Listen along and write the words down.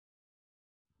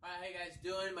How you guys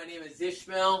doing? My name is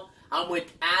Ishmael. I'm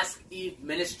with Ask Eve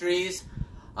Ministries.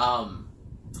 I'm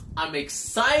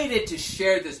excited to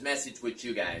share this message with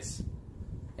you guys.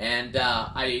 And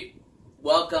I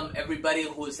welcome everybody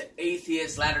who's an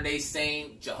atheist, Latter-day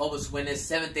Saint, Jehovah's Witness,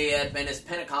 Seventh-day Adventist,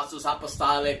 Pentecostals,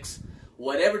 Apostolics,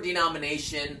 whatever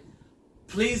denomination.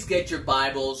 Please get your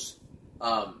Bibles.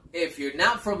 If you're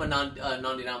not from a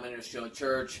non-denominational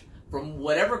church, from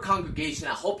whatever congregation,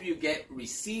 I hope you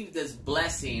receive this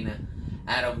blessing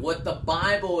out of what the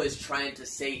Bible is trying to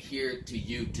say here to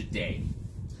you today.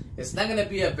 It's not going to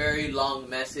be a very long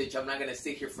message. I'm not going to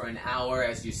sit here for an hour,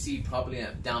 as you see probably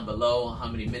down below how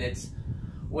many minutes.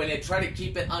 We're going to try to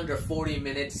keep it under 40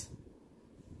 minutes.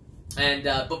 And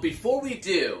but before we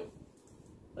do,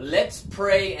 let's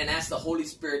pray and ask the Holy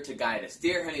Spirit to guide us.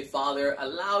 Dear Heavenly Father,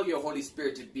 allow your Holy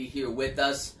Spirit to be here with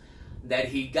us, that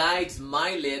He guides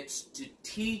my lips to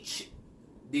teach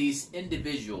these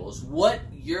individuals what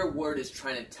your word is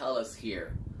trying to tell us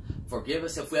here. Forgive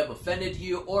us if we have offended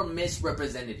you or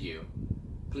misrepresented you.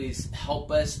 Please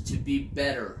help us to be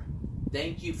better.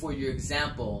 Thank you for your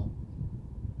example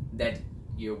that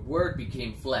your word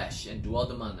became flesh and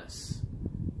dwelled among us.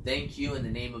 Thank you. In the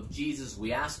name of Jesus,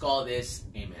 we ask all this.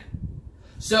 Amen.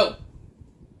 So,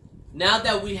 now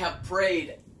that we have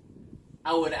prayed,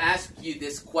 I would ask you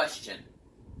this question.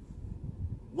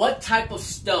 What type of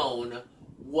stone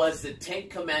was the Ten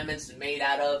Commandments made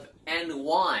out of, and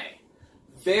why?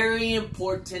 Very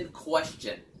important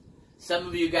question. Some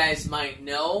of you guys might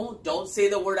know. Don't say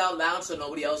the word out loud so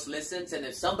nobody else listens. And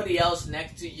if somebody else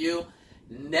next to you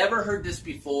never heard this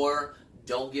before,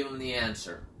 don't give them the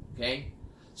answer. Okay?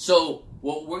 So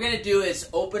what we're going to do is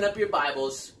open up your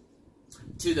Bibles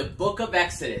to the book of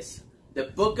Exodus. The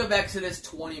book of Exodus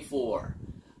 24.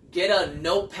 Get a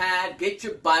notepad, get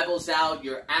your Bibles out,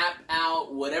 your app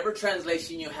out, whatever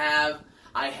translation you have.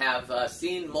 I have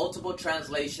seen multiple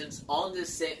translations on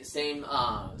this same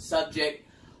subject.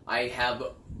 I have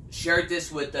shared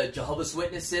this with Jehovah's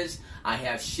Witnesses. I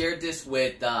have shared this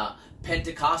with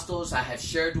Pentecostals. I have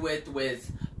shared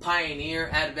with Pioneer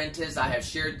Adventists. I have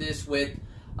shared this with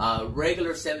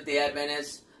regular Seventh-day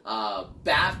Adventists,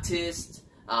 Baptists,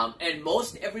 and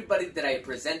most everybody that I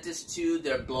present this to,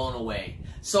 they're blown away.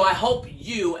 So I hope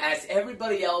you, as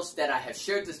everybody else that I have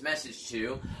shared this message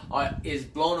to, is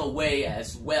blown away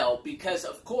as well. Because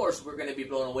of course we're going to be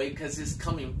blown away because it's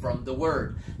coming from the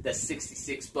Word, the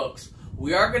 66 books.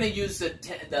 We are going to use the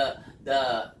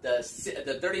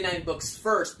 39 books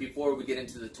first before we get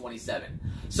into the 27.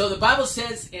 So the Bible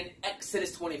says in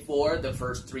Exodus 24, the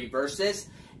first 3 verses,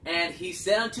 and he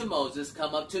said unto Moses,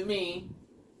 come up to me,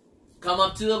 come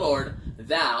up to the Lord,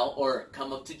 thou, or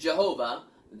come up to Jehovah,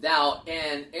 thou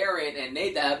and Aaron and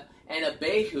Nadab and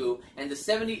Abihu and the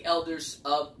 70 elders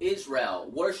of Israel.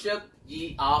 Worship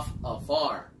ye off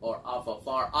afar, or off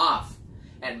afar off.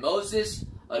 And Moses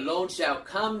alone shall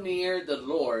come near the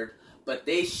Lord, but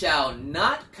they shall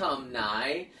not come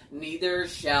nigh, neither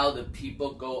shall the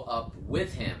people go up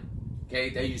with him. Okay,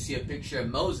 there you see a picture of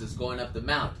Moses going up the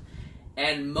mount.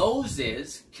 And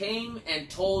Moses came and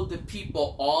told the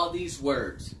people all these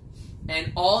words,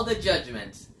 and all the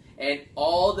judgments, and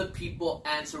all the people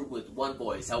answered with one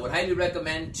voice. I would highly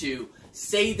recommend to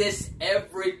say this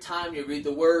every time you read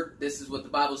the word. This is what the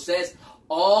Bible says.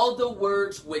 All the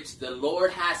words which the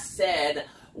Lord has said,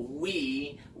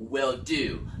 we will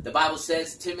do. The Bible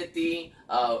says Timothy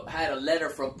had a letter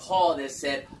from Paul that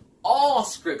said, all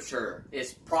scripture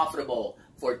is profitable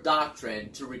for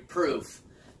doctrine, to reproof,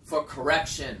 for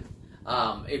correction.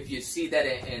 If you see that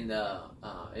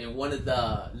in one of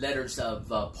the letters of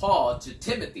Paul to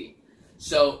Timothy.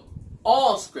 So,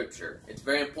 all scripture. It's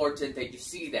very important that you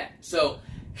see that. So,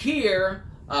 here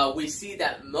we see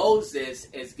that Moses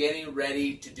is getting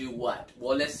ready to do what?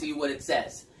 Well, let's see what it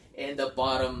says in the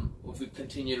bottom, if we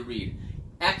continue to read.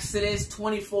 Exodus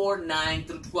 24, 9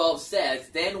 through 12 says,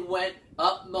 Then went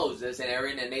up Moses and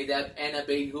Aaron and Nadab and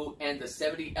Abihu and the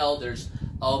 70 elders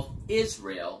of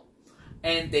Israel,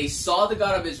 and they saw the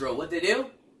God of Israel. What did they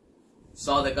do?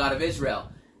 Saw the God of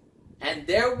Israel. And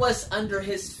there was under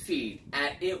his feet,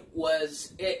 and it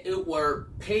were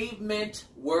pavement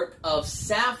work of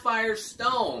sapphire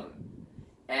stone,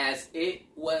 as it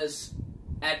was,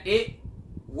 and it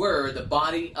were the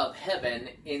body of heaven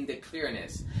in the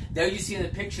clearness. There you see in the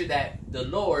picture that the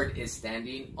Lord is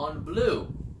standing on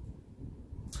blue.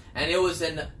 And it was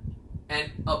and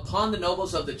upon the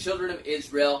nobles of the children of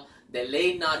Israel, they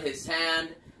laid not his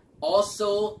hand.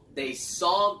 Also they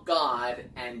saw God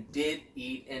and did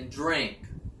eat and drink.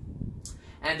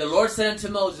 And the Lord said unto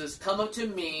Moses, Come up to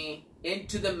me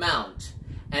into the mount,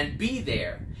 and be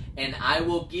there, and I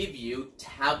will give you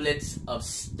tablets of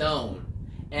stone,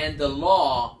 and the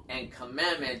law and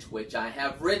commandments which I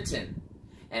have written,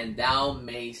 and thou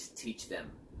mayst teach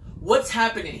them. What's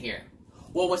happening here?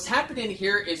 Well, what's happening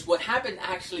here is what happened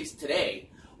actually today.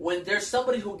 When there's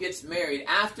somebody who gets married,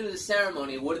 after the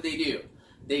ceremony, what do?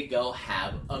 They go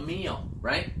have a meal,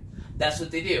 right? That's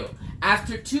what they do.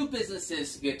 After two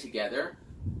businesses get together,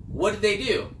 what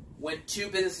do? When two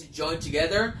businesses join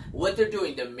together, what they're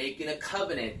doing, they're making a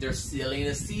covenant. They're sealing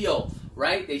a seal,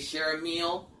 right? They share a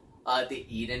meal, they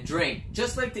eat and drink.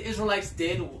 Just like the Israelites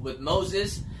did with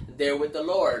Moses, they're with the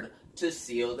Lord to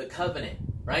seal the covenant,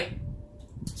 right?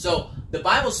 So the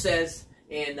Bible says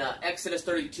in Exodus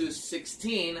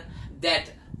 32:16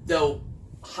 that the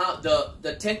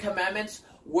Ten Commandments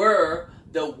were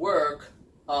the work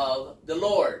of the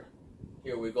Lord.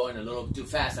 Here we're going a little too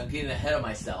fast. I'm getting ahead of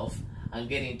myself. I'm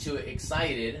getting too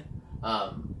excited.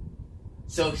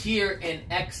 So here in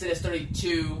Exodus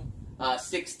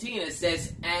 32:16 it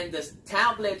says, and the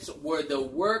tablets were the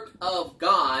work of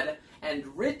God, and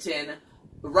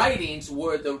writings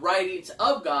were the writings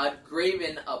of God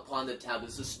graven upon the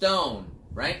tablets of stone.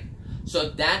 Right?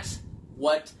 So that's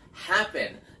what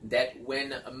happened. That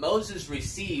when Moses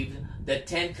received the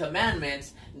Ten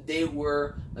Commandments, they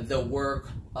were the work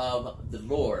of the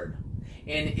Lord.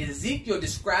 And Ezekiel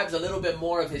describes a little bit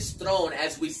more of his throne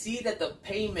as we see that the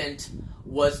pavement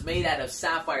was made out of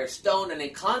sapphire stone. And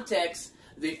in context,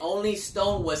 the only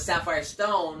stone was sapphire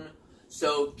stone.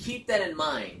 So keep that in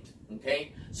mind.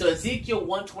 Okay? So Ezekiel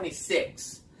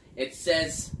 1:26, it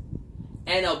says,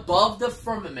 and above the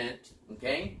firmament,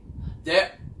 okay,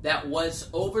 that was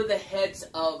over the heads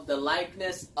of the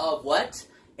likeness of what?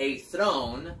 A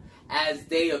throne, as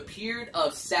they appeared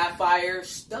of sapphire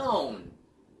stone.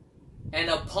 And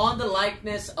upon the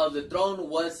likeness of the throne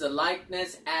was the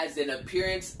likeness as an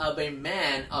appearance of a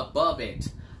man above it.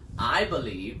 I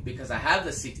believe, because I have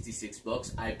the 66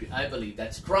 books, I believe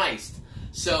that's Christ.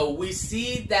 So we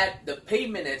see that the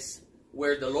pavement is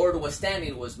where the Lord was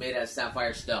standing was made out of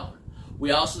sapphire stone.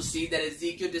 We also see that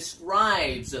Ezekiel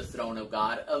describes the throne of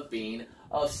God of being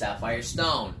of sapphire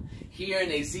stone. Here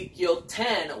in Ezekiel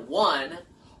 10:1,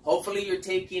 hopefully you're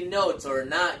taking notes, or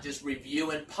not, just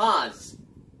review and pause.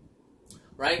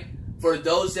 Right? For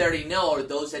those that already know, or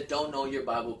those that don't know your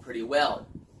Bible pretty well.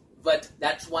 But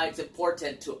that's why it's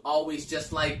important to always,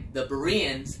 just like the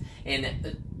Bereans in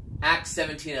Acts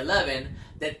 17:11,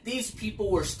 that these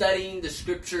people were studying the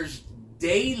scriptures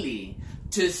daily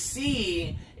to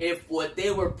see if what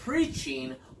they were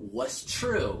preaching was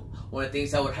true. One of the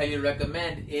things I would highly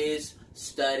recommend is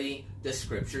study the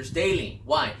scriptures daily.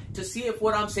 Why? To see if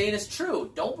what I'm saying is true.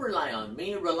 Don't rely on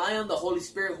me. Rely on the Holy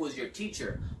Spirit, who is your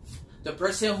teacher. The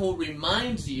person who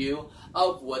reminds you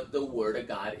of what the Word of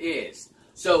God is.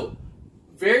 So,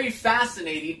 very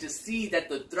fascinating to see that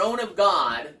the throne of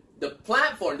God, the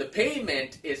platform, the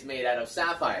pavement, is made out of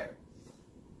sapphire.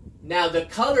 Now, the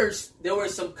colors, there were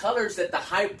some colors that the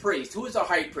high priest, who is our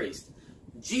high priest?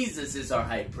 Jesus is our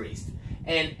high priest.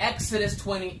 In Exodus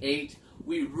 28,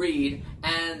 we read,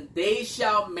 and they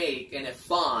shall make an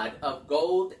ephod of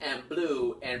gold and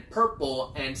blue and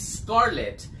purple and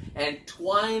scarlet and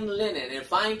twine linen, and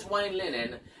fine twine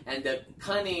linen, and the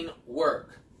cunning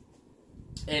work.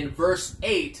 In verse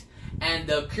 8, and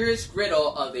the purest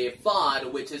girdle of the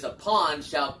ephod which is upon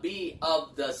shall be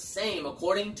of the same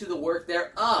according to the work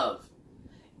thereof,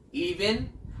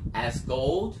 even as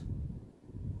gold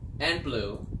and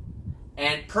blue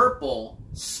and purple,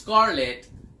 scarlet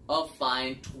of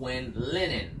fine twined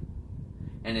linen.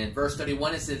 And in verse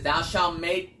 31 it says, thou shalt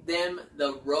make them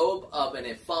the robe of an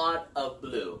ephod of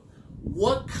blue.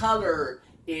 What color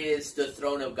is the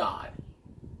throne of God?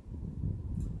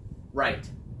 Right,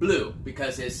 blue,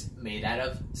 because it's made out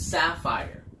of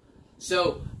sapphire.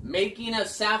 So making of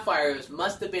sapphires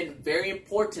must have been very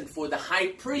important for the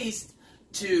high priest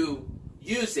to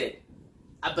use it.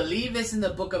 I believe it's in the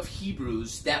book of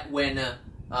Hebrews that when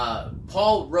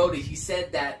Paul wrote it, he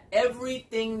said that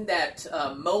everything that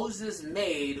Moses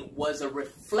made was a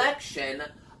reflection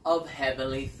of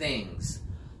heavenly things.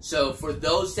 So for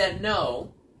those that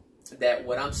know that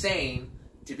what I'm saying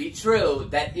to be true,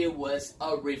 that it was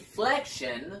a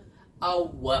reflection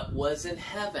of what was in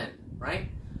heaven, right?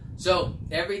 So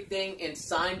everything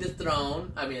inside the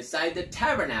throne, inside the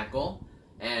tabernacle,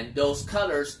 and those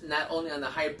colors, not only on the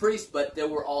high priest, but they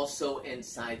were also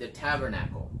inside the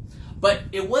tabernacle. But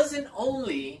it wasn't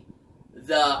only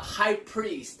the high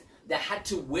priest that had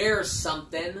to wear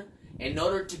something in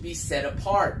order to be set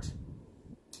apart.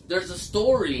 There's a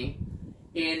story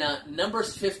in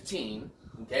Numbers 15,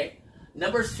 okay?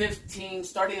 Numbers 15,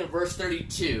 starting in verse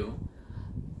 32.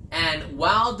 And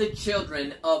while the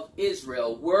children of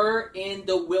Israel were in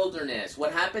the wilderness,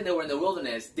 what happened? They were in the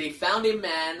wilderness. They found a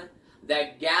man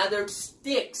that gathered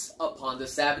sticks upon the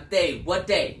Sabbath day. What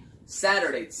day?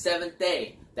 Saturday, 7th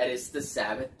day. That is the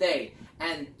Sabbath day.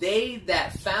 And they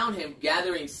that found him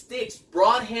gathering sticks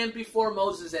brought him before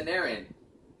Moses and Aaron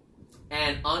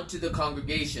and unto the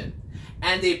congregation.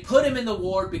 And they put him in the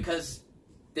ward because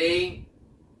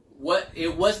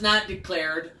it was not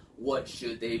declared what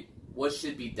should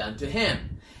be done to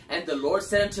him. And the Lord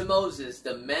said unto Moses,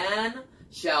 the man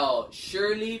shall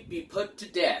surely be put to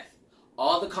death.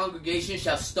 All the congregation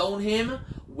shall stone him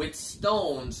with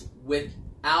stones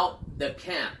without the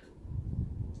camp.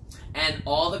 And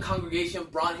all the congregation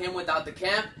brought him without the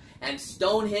camp, and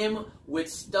stoned him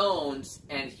with stones,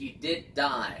 and he did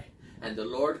die. And the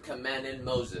Lord commanded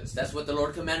Moses. That's what the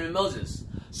Lord commanded Moses.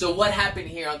 So what happened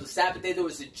here? On the Sabbath day, there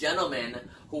was a gentleman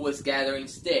who was gathering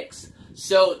sticks.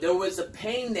 So there was a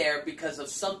pain there because of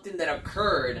something that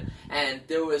occurred, and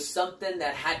there was something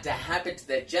that had to happen to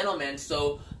that gentleman,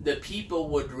 so the people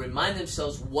would remind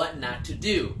themselves what not to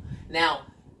do. Now,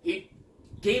 he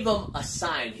gave them a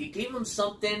sign. He gave them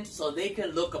something so they can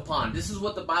look upon. This is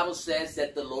what the Bible says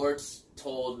that the Lord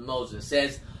told Moses. It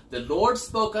says, the Lord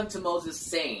spoke unto Moses,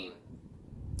 saying,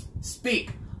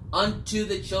 speak unto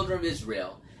the children of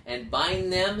Israel, and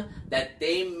bind them, that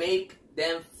they make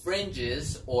them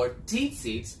fringes or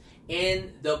tzitzits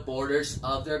in the borders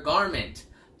of their garment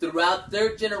throughout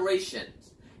their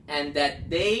generations, and that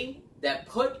they that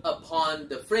put upon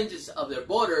the fringes of their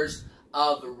borders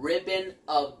of ribbon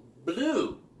of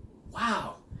blue.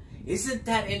 Wow, isn't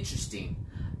that interesting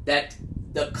that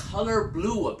the color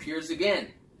blue appears again?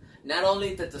 Not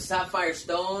only that the sapphire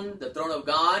stone, the throne of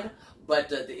God, but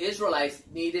the Israelites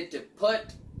needed to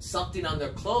put something on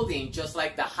their clothing, just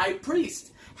like the high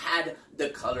priest had the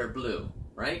color blue,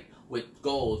 right? With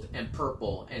gold and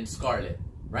purple and scarlet,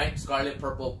 right? Scarlet,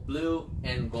 purple, blue,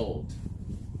 and gold.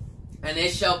 And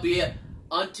it shall be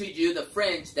unto you the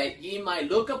fringe, that ye might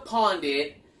look upon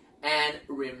it and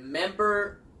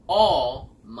remember all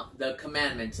the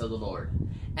commandments of the Lord,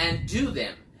 and do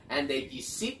them, and that ye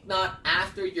seek not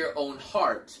after your own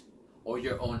heart or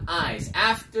your own eyes,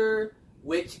 after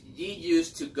which ye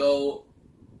used to go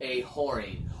a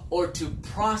whoring, or to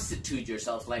prostitute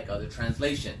yourselves, like other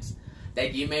translations,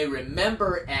 that ye may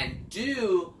remember and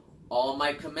do all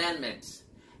my commandments,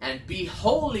 and be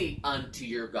holy unto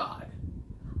your God.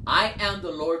 I am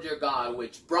the Lord your God,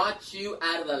 which brought you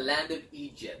out of the land of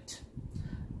Egypt.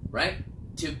 Right?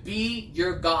 To be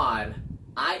your God,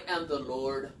 I am the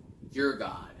Lord your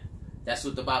God. That's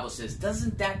what the Bible says.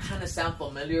 Doesn't that kind of sound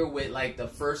familiar with like the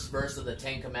first verse of the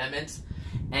Ten Commandments?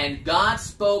 And God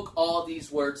spoke all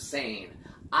these words, saying,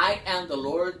 I am the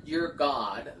Lord your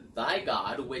God, thy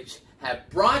God, which had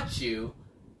brought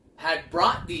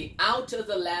thee out of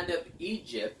the land of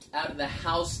Egypt, out of the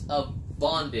house of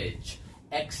bondage.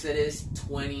 Exodus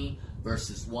 20,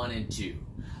 verses 1 and 2.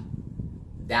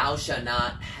 Thou shalt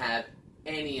not have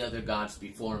any other gods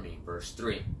before me. Verse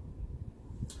 3.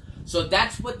 So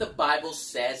that's what the Bible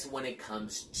says when it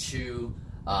comes to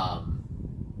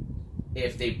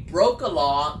if they broke a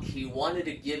law, he wanted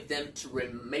to give them to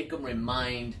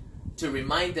remind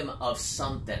them of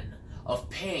something, of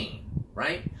pain,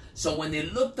 right? So when they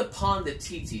looked upon the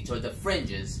tzitzit, or the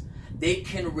fringes, they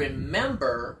can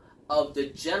remember of the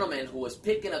gentleman who was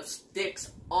picking up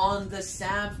sticks on the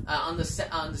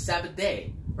Sabbath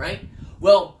day, right?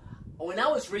 Well, when I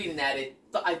was reading that,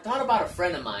 I thought about a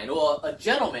friend of mine, or a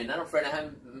gentleman, not a friend, I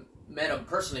haven't met him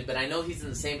personally, but I know he's in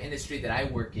the same industry that I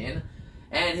work in,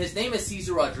 and his name is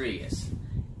Cesar Rodriguez.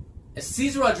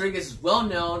 Cesar Rodriguez is a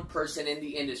well-known person in the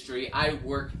industry I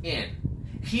work in.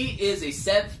 He is a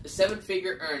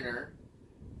seven-figure earner,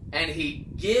 and he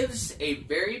gives a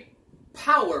very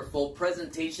powerful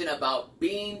presentation about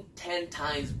being 10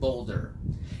 times bolder.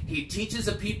 He teaches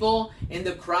the people in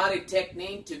the karate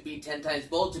technique to be 10 times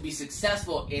bold, to be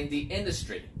successful in the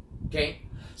industry. Okay?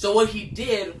 So what he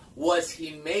did was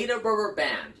he made a rubber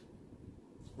band,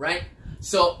 right?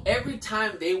 So every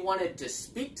time they wanted to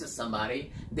speak to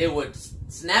somebody, they would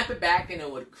snap it back and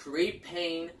it would create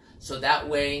pain. So that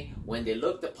way, when they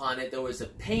looked upon it, there was a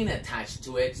pain attached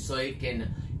to it, so it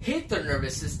can hit their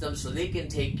nervous system so they can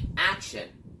take action.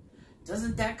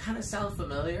 Doesn't that kind of sound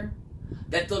familiar?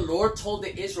 That the Lord told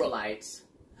the Israelites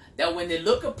that when they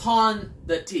look upon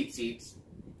the tzitzits,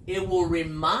 it will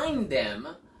remind them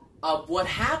of what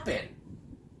happened,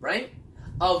 right?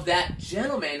 Of that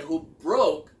gentleman who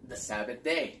broke the Sabbath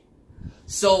day.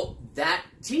 So that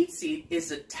tzitzit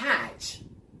is attached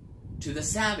to the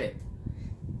Sabbath.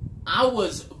 I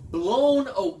was blown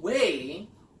away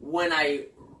when I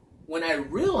when I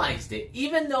realized it,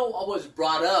 even though I was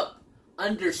brought up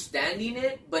understanding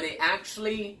it, but it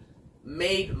actually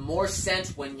made more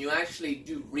sense when you actually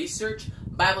do research.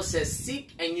 Bible says,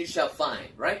 seek and you shall find,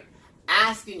 right?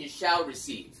 Ask and you shall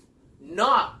receive.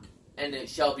 Knock and it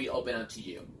shall be open unto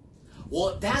you.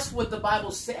 Well, that's what the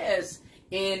Bible says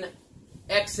in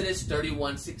Exodus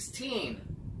 31:16.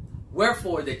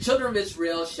 Wherefore the children of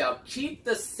Israel shall keep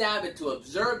the Sabbath to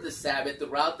observe the Sabbath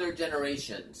throughout their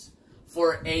generations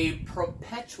for a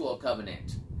perpetual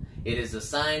covenant. It is a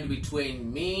sign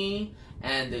between me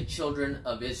and the children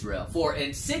of Israel. For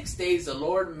in 6 days the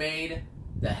Lord made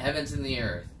the heavens and the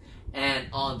earth, and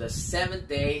on the seventh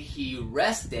day he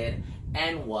rested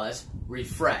and was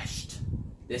refreshed.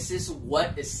 This is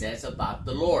what it says about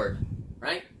the Lord,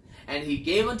 right? And he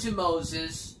gave unto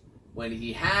Moses, when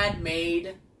he had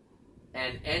made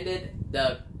and ended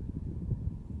the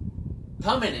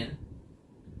covenant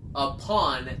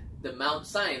upon the Mount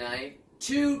Sinai,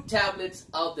 2 tablets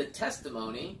of the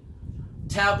testimony,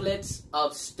 tablets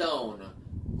of stone,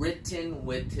 written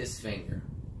with his finger.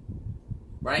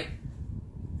 Right?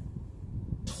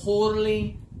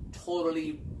 Totally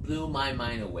blew my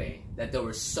mind away that there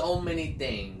were so many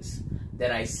things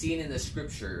that I seen in the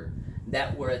scripture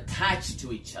that were attached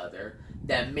to each other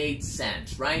that made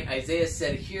sense, right? Isaiah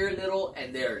said here a little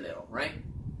and there a little, right?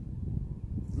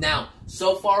 Now,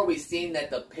 so far we've seen that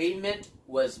the pavement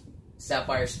was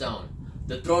sapphire stone.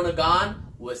 The throne of God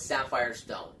was sapphire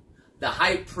stone. The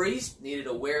high priest needed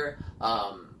to wear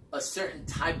a certain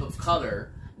type of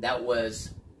color that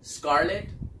was scarlet,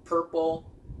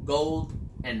 purple, gold,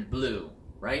 and blue,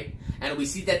 right? And we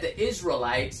see that the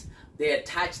Israelites, they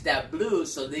attached that blue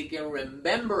so they can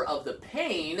remember of the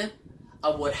pain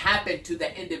of what happened to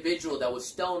that individual that was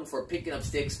stoned for picking up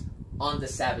sticks on the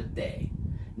Sabbath day.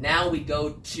 Now we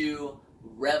go to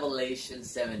Revelation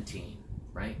 17,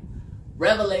 right?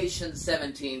 Revelation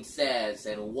 17 says,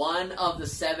 and one of the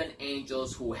 7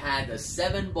 angels who had the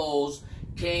 7 bowls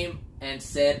came and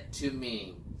said to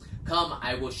me, come,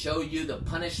 I will show you the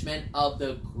punishment of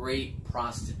the great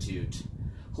prostitute,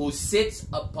 who sits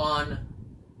upon,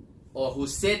 or who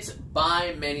sits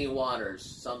by many waters,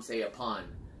 some say upon.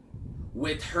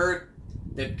 With her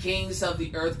the kings of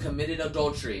the earth committed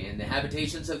adultery, and the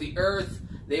habitations of the earth,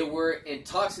 they were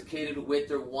intoxicated with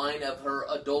the wine of her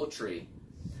adultery.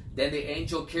 Then the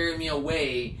angel carried me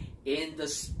away in the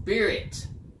spirit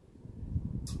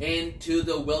into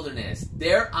the wilderness.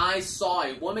 There I saw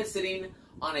a woman sitting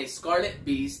on a scarlet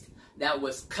beast that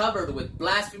was covered with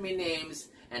blasphemy names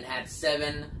and had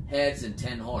 7 heads and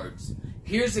 10 horns.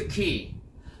 Here's the key.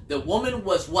 The woman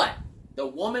was what? The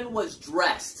woman was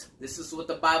dressed. This is what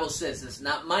the Bible says. It's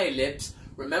not my lips.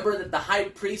 Remember that the high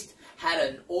priest had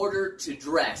an order to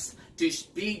dress, to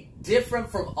be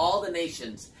different from all the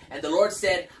nations. And the Lord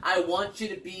said, I want you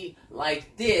to be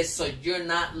like this so you're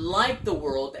not like the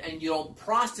world and you don't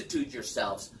prostitute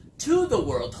yourselves to the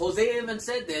world. Hosea even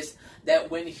said this,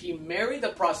 that when he married the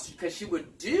prostitute, because she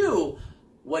would do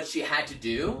what she had to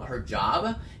do, her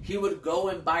job, he would go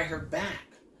and buy her back,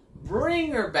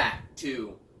 bring her back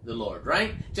to the Lord,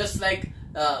 right? Just like,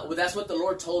 that's what the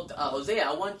Lord told Hosea,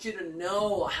 I want you to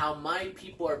know how my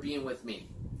people are being with me.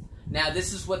 Now,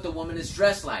 this is what the woman is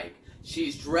dressed like.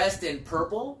 She's dressed in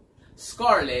purple,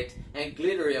 scarlet, and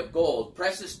glittery of gold,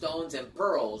 precious stones and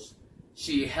pearls.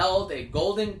 She held a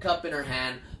golden cup in her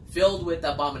hand, filled with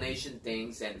abomination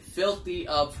things, and filthy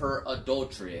of her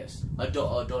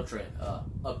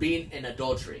being in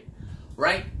adultery.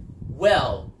 Right?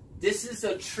 Well, this is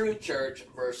a true church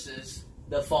versus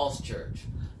the false church.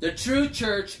 The true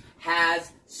church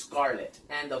has scarlet,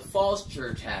 and the false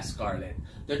church has scarlet.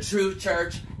 The true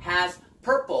church has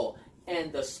purple,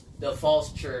 and the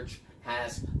false church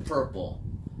has purple.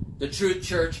 The true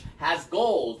church has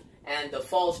gold, and the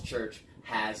false church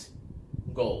has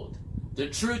gold. The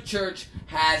true church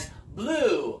has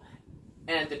blue,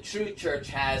 and the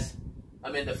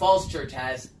false church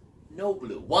has no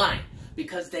blue. Why?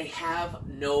 Because they have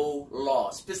no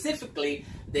law. Specifically,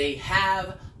 they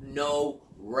have no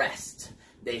rest.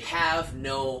 They have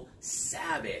no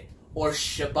Sabbath or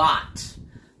Shabbat.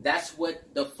 That's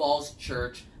what the false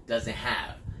church doesn't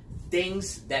have.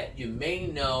 Things that you may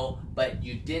know, but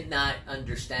you did not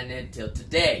understand it until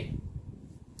today.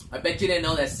 I bet you didn't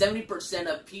know that 70%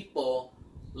 of people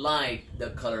like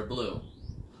the color blue.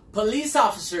 Police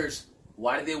officers,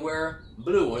 why do they wear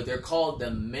blue? Or they're called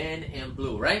the men in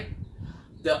blue, right?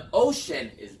 The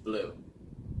ocean is blue.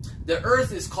 The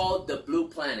earth is called the blue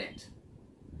planet.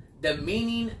 The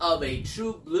meaning of a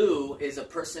true blue is a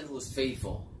person who's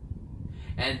faithful.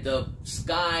 And the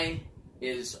sky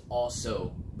is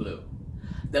also blue.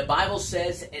 The Bible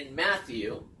says in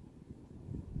Matthew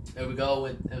There we go.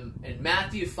 In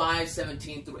Matthew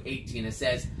 5:17 through 18, it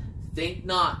says, "Think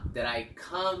not that I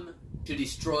come to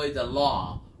destroy the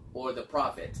law or the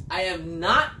prophets. I have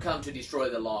not come to destroy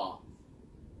the law,"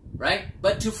 right?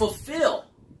 "But to fulfill."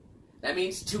 That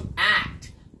means to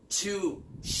act, to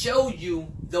show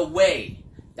you the way.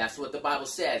 That's what the Bible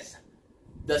says.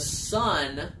 The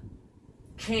Son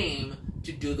came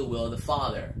to do the will of the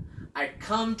Father. I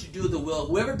come to do the will.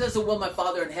 Whoever does the will of my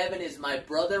Father in heaven is my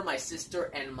brother, my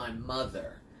sister, and my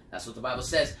mother. That's what the Bible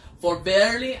says. "For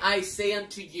verily I say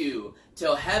unto you,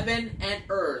 till heaven and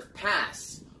earth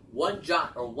pass, one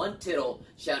jot or one tittle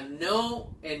shall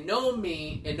in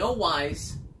no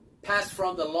wise pass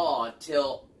from the law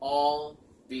till all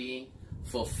be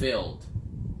fulfilled."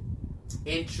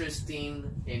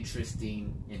 Interesting,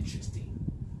 interesting, interesting.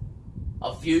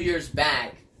 A few years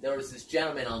back, there was this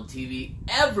gentleman on TV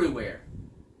everywhere.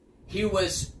 He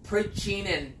was preaching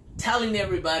and telling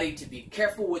everybody to be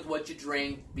careful with what you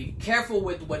drink, be careful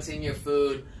with what's in your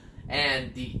food,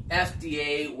 and the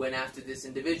FDA went after this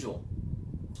individual.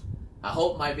 I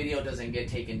hope my video doesn't get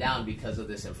taken down because of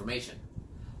this information.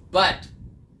 But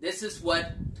this is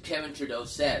what Kevin Trudeau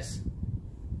says.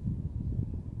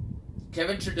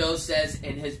 Kevin Trudeau says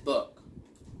in his book,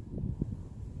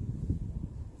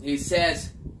 he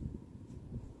says,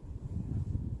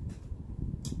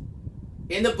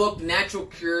 in the book Natural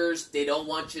Cures They Don't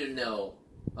Want You to Know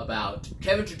About,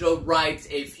 Kevin Trudeau writes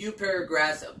a few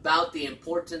paragraphs about the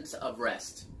importance of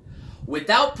rest.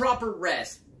 "Without proper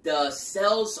rest, the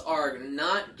cells are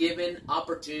not given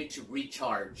opportunity to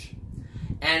recharge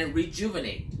and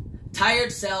rejuvenate.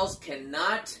 Tired cells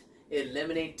cannot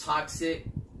eliminate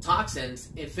toxins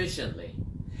efficiently.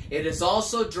 It is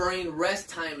also during rest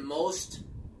time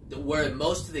where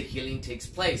most of the healing takes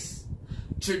place."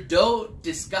 Trudeau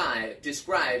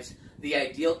describes the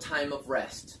ideal time of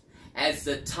rest as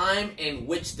the time in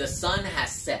which the sun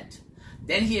has set.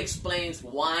 Then he explains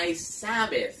why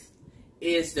Sabbath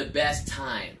is the best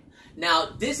time. Now,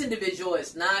 this individual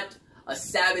is not a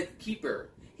Sabbath keeper.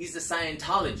 He's a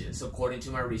Scientologist, according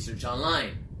to my research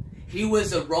online. He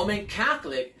was a Roman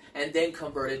Catholic and then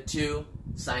converted to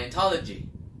Scientology.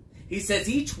 He says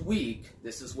each week,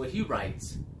 this is what he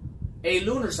writes, a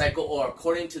lunar cycle, or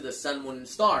according to the sun, moon, and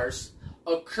stars,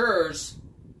 occurs,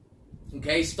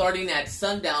 okay, starting at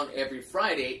sundown every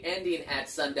Friday, ending at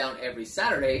sundown every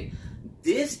Saturday.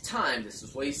 This time, this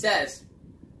is what he says,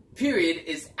 period,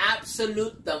 is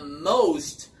absolute the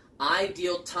most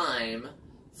ideal time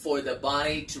for the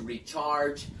body to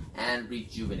recharge and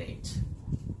rejuvenate.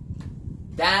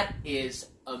 That is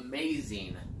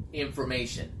amazing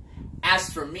information.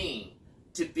 As for me,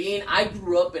 I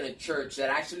grew up in a church that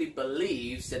actually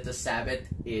believes that the Sabbath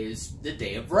is the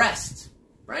day of rest,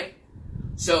 right?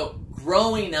 So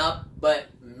growing up, but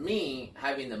me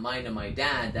having the mind of my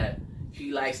dad that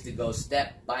he likes to go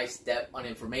step by step on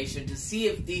information to see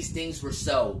if these things were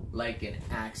so, like in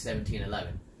Acts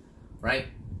 17:11, right?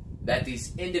 That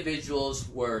these individuals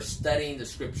were studying the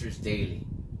scriptures daily.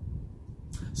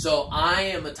 So I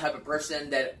am a type of person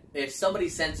that if somebody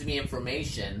sends me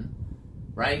information,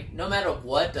 right, no matter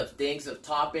what, of things, of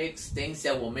topics, things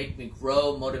that will make me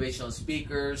grow, motivational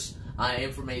speakers,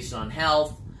 information on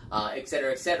health,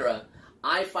 etc., etc.,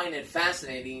 I find it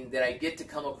fascinating that I get to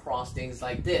come across things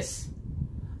like this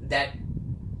that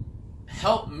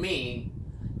help me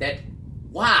that,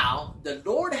 wow, the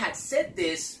Lord had said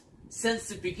this since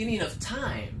the beginning of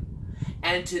time.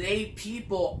 And today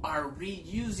people are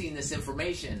reusing this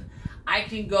information. I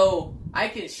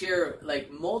can share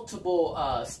like multiple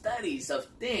studies of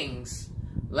things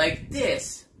like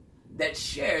this that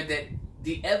share that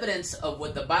the evidence of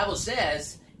what the Bible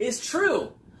says is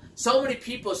true. So many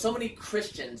people, so many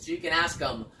Christians, you can ask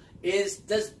them,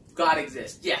 does God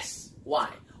exist? Yes. Why?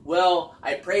 Well,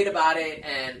 I prayed about it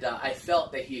and I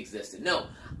felt that he existed. No,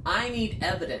 I need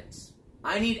evidence.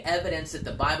 I need evidence that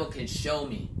the Bible can show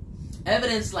me.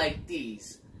 Evidence like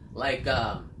these, I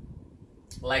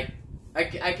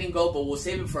can go, but we'll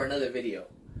save it for another video.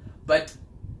 But,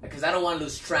 because I don't want to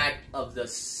lose track of the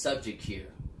subject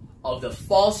here, of the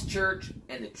false church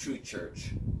and the true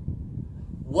church.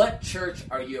 What church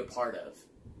are you a part of?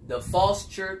 The false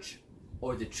church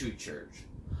or the true church?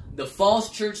 The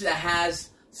false church that has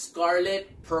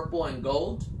scarlet, purple, and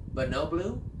gold, but no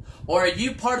blue? Or are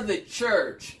you part of the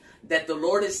church that the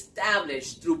Lord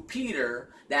established through Peter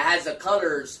that has the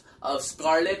colors of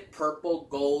scarlet, purple,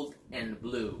 gold, and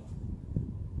blue?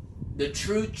 The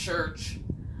true church,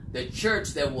 the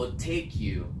church that will take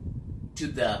you to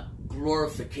the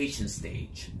glorification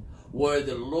stage, where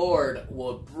the Lord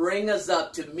will bring us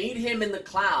up to meet him in the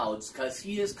clouds, because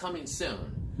he is coming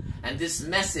soon. And this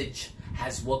message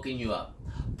has woken you up.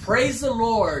 Praise the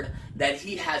Lord that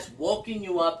He has woken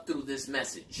you up through this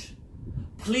message.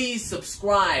 Please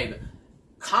subscribe.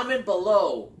 Comment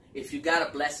below if you got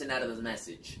a blessing out of this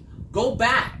message. Go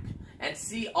back and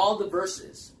see all the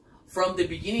verses from the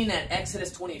beginning at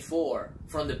Exodus 24,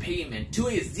 from the pavement, to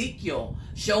Ezekiel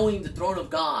showing the throne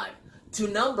of God, to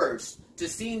Numbers, to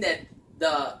seeing that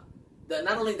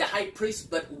not only the high priest,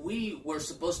 but we were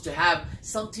supposed to have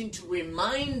something to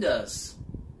remind us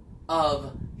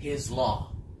of His law.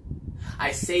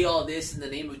 I say all this in the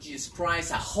name of Jesus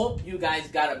Christ. I hope you guys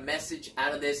got a message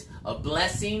out of this, a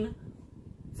blessing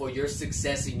for your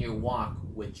success in your walk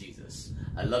with Jesus.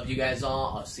 I love you guys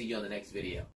all. I'll see you on the next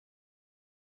video.